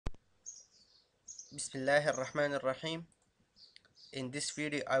Bismillahirrahmanirrahim. In this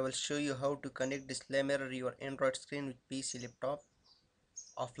video I will show you how to connect display mirror your Android screen with PC laptop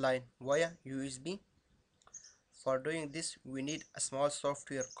offline via USB. For doing this we need a small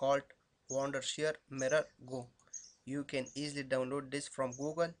software called Wondershare Mirror Go. You can easily download this from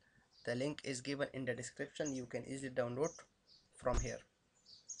Google. The link is given in the description. You can easily download from here.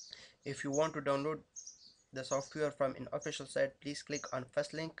 If you want to download the software from an official site, please click on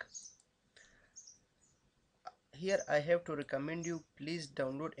first link. Here I have to recommend you please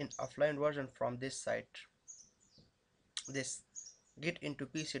download an offline version from this site, this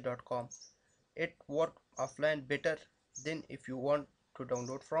getintopc.com. It works offline better than if you want to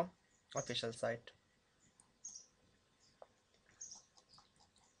download from official site.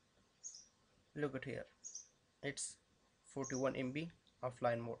 Look at here, it's 41 MB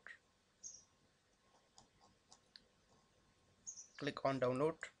offline mode. Click on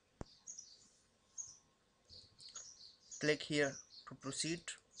download, click here to proceed.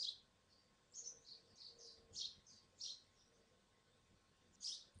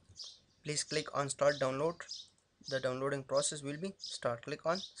 Please click on start download. The downloading process will be start. Click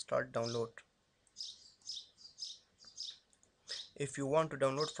on start download. If you want to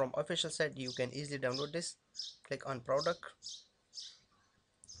download from official site, you can easily download this. Click on product.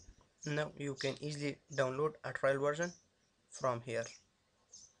 Now you can easily download a trial version from here.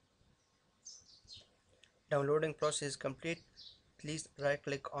 Downloading process is complete. Please right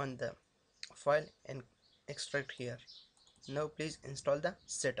click on the file and extract here. Now please install the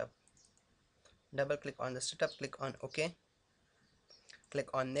setup. Double click on the setup, click on OK, click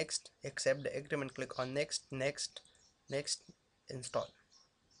on next, accept the agreement, click on next, next, install.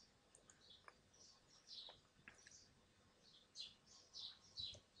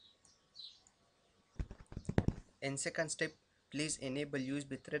 In second step, please enable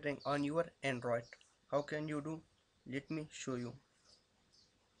USB threading on your Android. How can you do? Let me show you.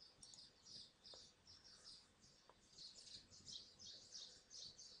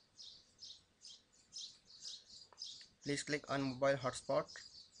 Please click on mobile hotspot.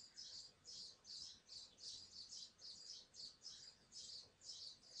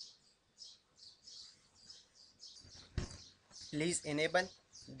 Please enable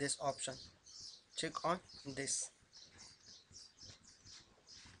this option. Check on this.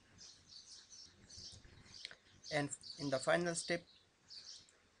 And in the final step,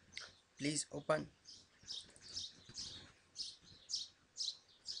 please open.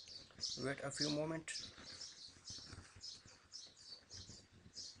 Wait a few moments.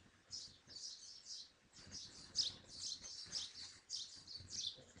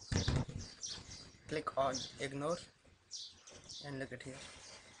 Click on ignore and look at here.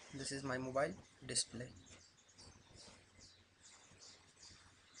 This is my mobile display.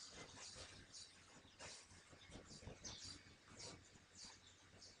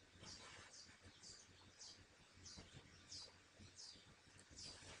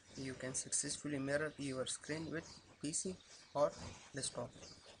 You can successfully mirror your screen with PC or desktop.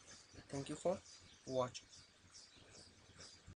 Thank you for watching.